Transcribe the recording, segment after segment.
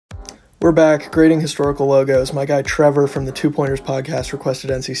We're back grading historical logos. My guy Trevor from the Two Pointers podcast requested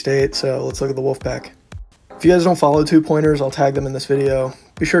NC State, so let's look at the Wolfpack. If you guys don't follow Two Pointers, I'll tag them in this video.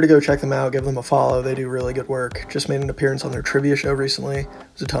 Be sure to go check them out, give them a follow. They do really good work. Just made an appearance on their trivia show recently. It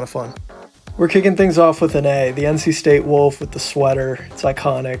was a ton of fun. We're kicking things off with an A, the NC State Wolf with the sweater. It's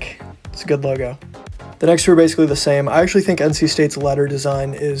iconic. It's a good logo. The next two are basically the same. I actually think NC State's letter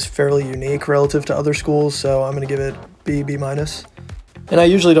design is fairly unique relative to other schools, so I'm going to give it B, B-. And I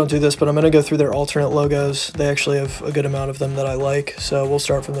usually don't do this, but I'm going to go through their alternate logos. They actually have a good amount of them that I like, so we'll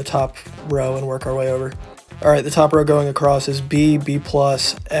start from the top row and work our way over. All right, the top row going across is B, B+,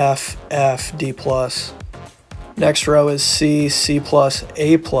 F, F, D+. Next row is C, C+,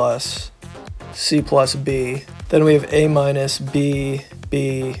 A+, C+, B. Then we have A-, B,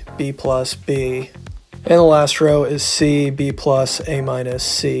 B, B+, B. And the last row is C, B+, A-,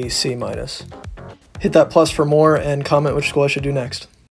 C, C-. Hit that plus for more and comment which school I should do next.